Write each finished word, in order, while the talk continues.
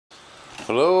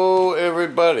Hello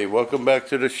everybody, welcome back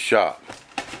to the shop.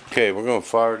 Okay, we're gonna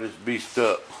fire this beast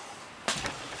up.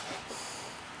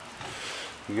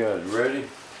 You guys ready?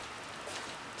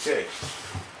 Okay.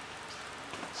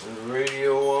 The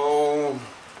radio on.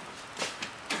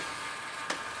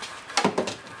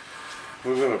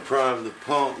 We're gonna prime the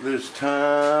pump this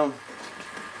time.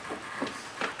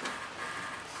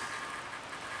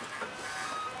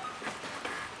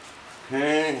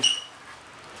 Okay.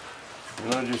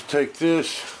 And I'll just take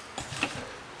this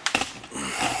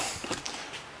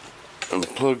and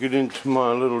plug it into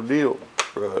my little deal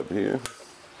right here.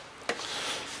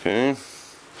 Okay.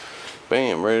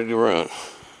 Bam, ready to run.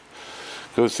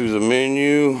 Go through the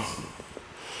menu.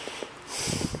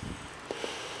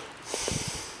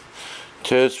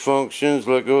 Test functions,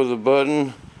 let go of the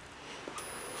button.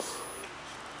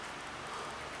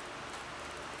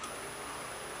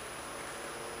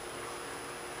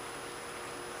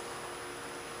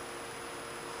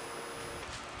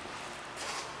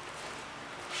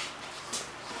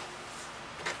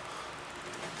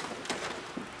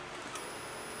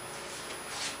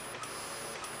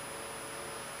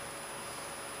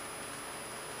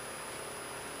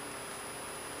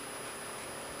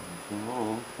 Come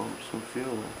on, pump some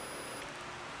fuel.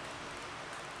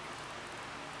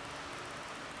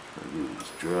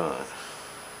 It's dry.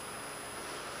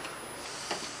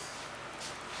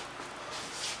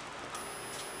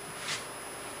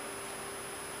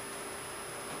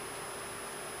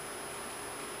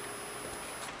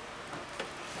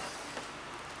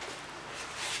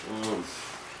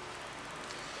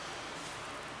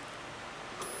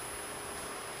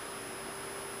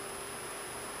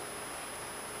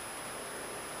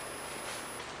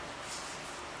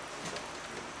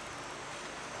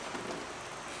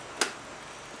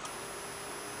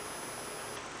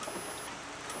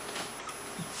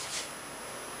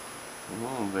 Come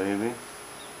on, baby.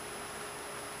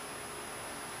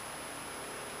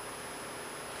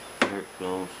 There it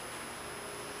goes.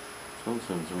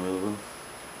 Something's moving.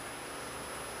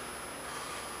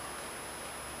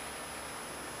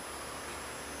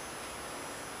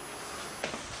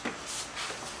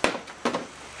 A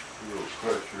little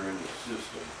pressure in the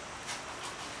system.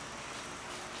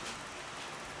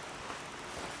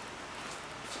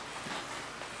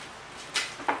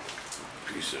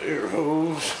 Piece of air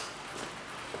hose.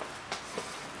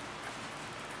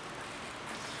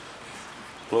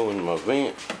 Blowing my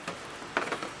vent.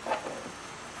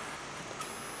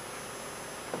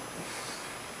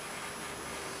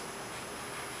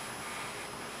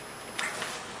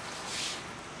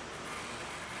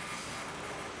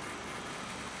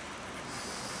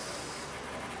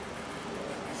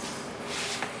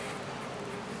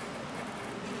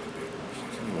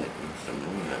 Still making some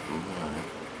room at mine.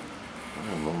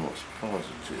 I'm almost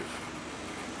positive.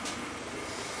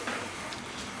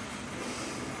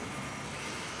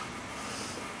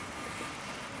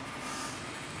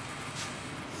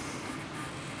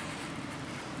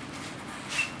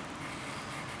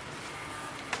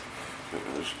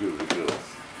 Let's give it a go.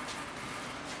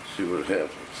 See what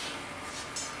happens.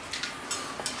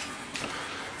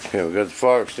 Okay, we got the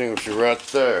fire extinguisher right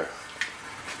there.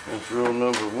 That's rule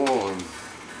number one.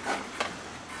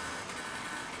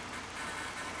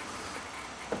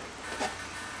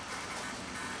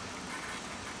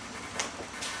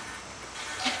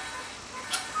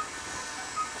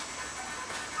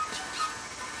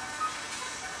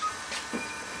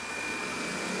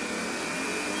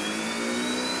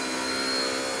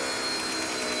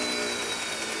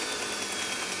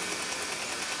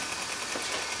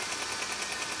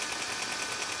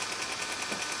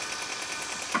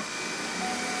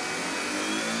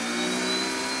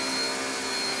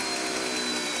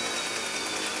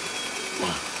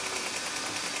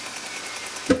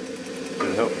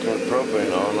 Help turn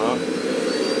propane on, huh?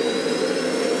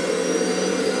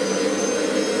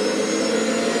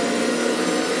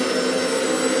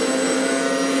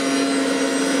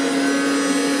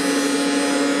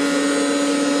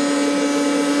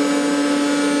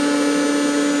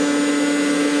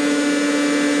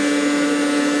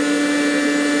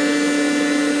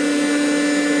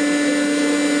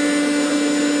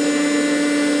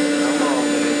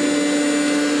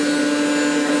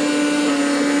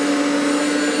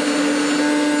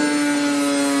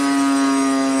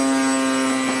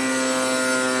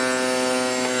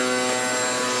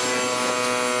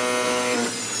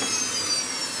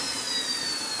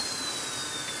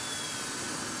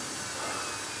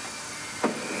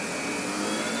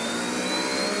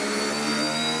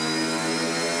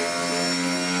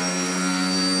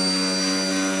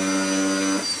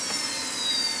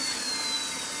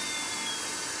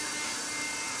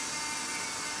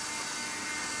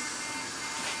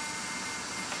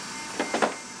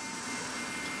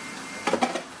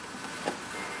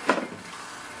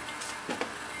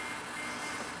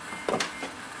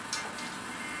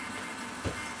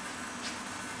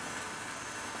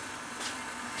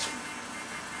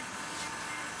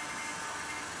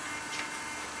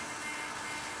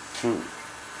 You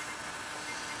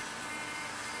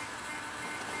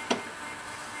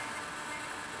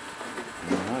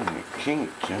can't,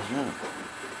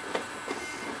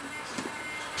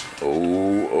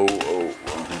 oh,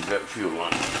 that fuel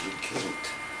line, you can't.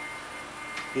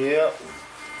 Yep.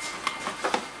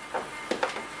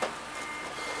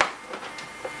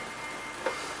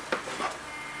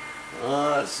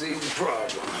 I see the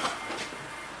problem.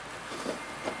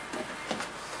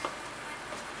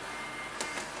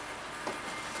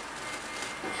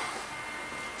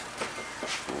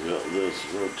 I got this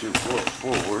a little too far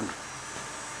forward.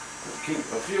 Keep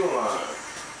my fuel line.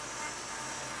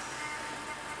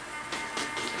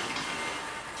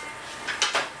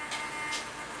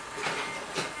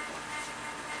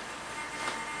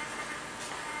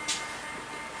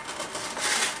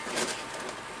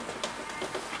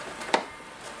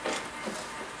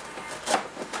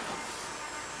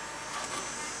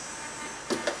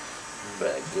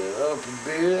 Back that up a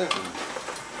bit.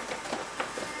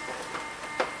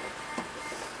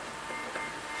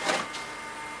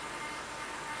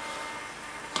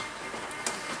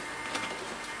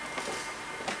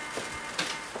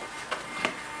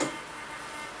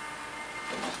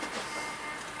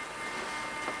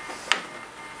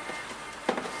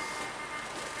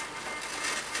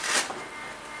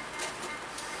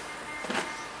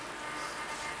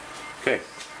 Okay,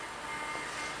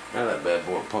 now that bad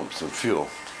boy pumps some fuel.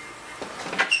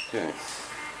 Okay.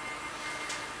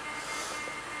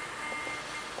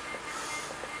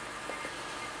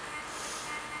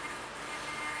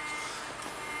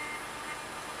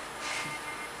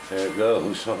 There it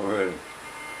goes already.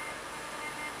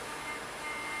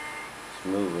 It's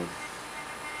moving.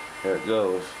 There it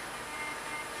goes.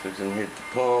 Fixing to hit the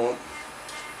pump.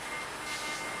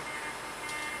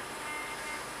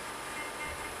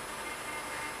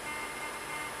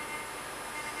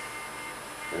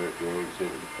 There it goes,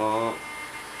 into the pump,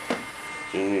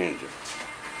 in the engine.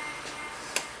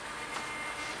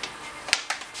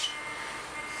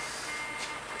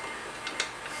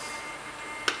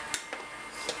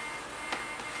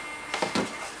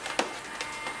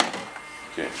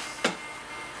 Okay,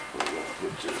 we're gonna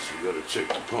put this, we gotta check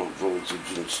the pump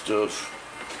voltage and stuff,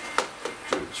 make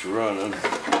sure it's running.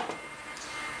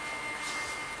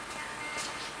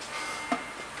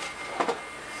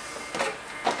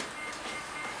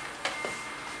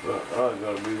 I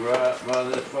gotta be right by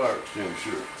this fire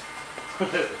extinguisher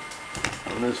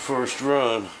on this first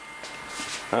run.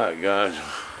 Alright guys,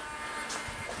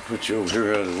 put you over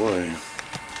here out of the way.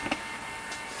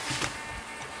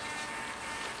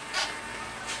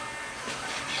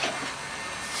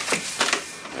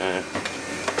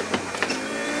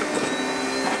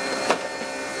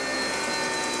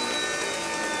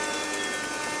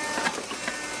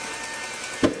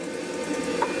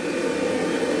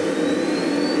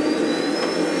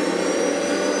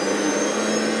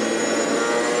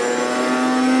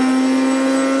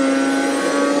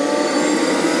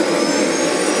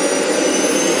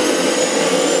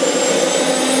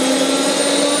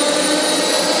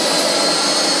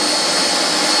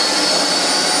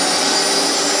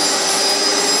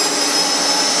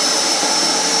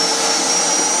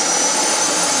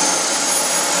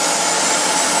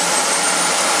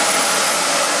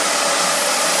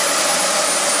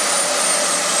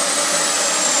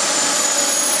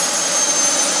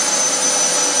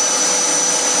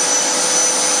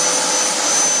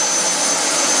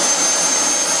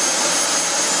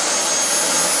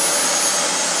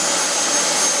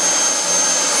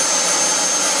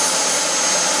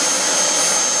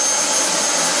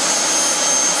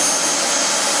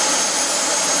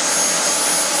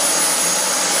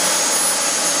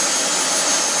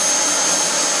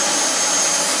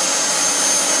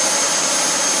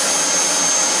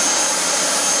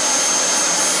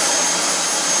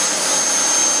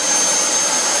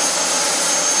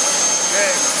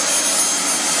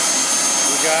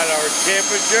 Got our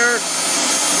temperature,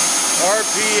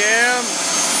 RPM,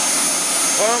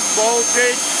 pump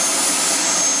voltage,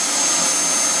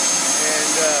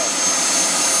 and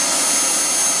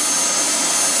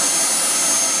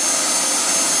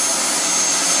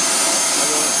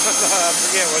I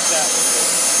forget what that was.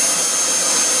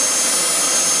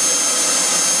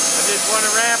 I just want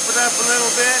to ramp it up a little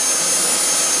bit.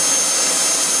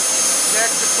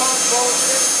 Check the pump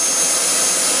voltage.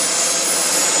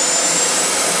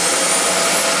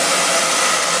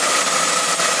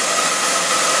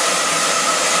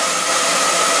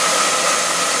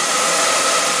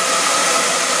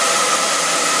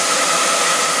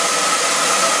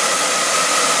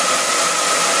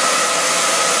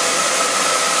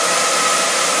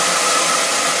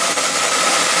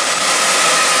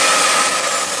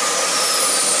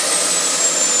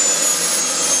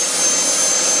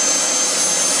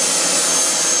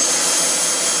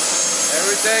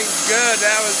 Everything's good.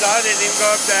 I didn't even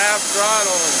go up to half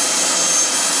throttle and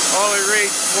only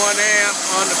reached 1 amp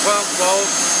on the pump volt.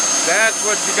 That's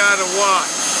what you gotta watch.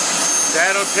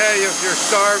 That'll tell you if you're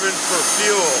starving for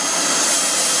fuel.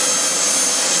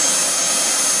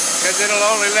 Because it'll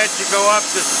only let you go up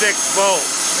to 6 volts.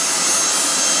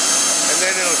 And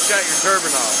then it'll shut your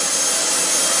turbine off.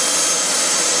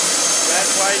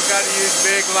 That's why you gotta use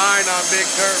big line on big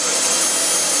turbines.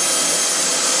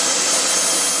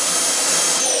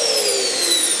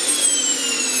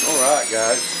 Alright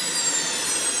guys.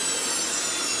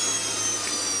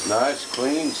 Nice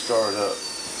clean start up.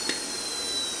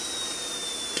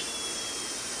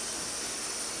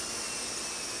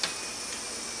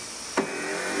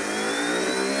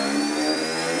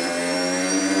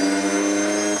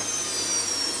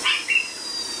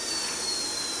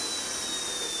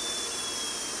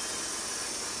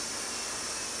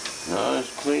 Nice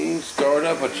clean start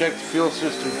up. I checked the fuel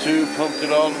system too, pumped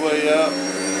it all the way up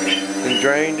and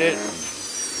drained it.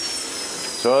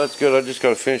 So that's good. I just got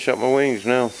to finish up my wings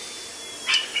now.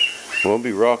 We'll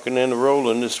be rocking and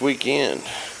rolling this weekend.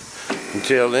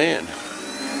 Until then,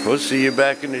 we'll see you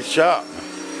back in the shop.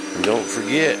 And don't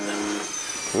forget,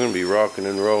 we're going to be rocking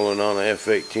and rolling on an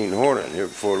F-18 Hornet here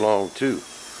before long too.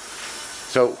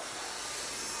 So,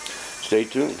 stay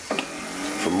tuned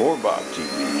for more Bob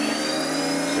TV.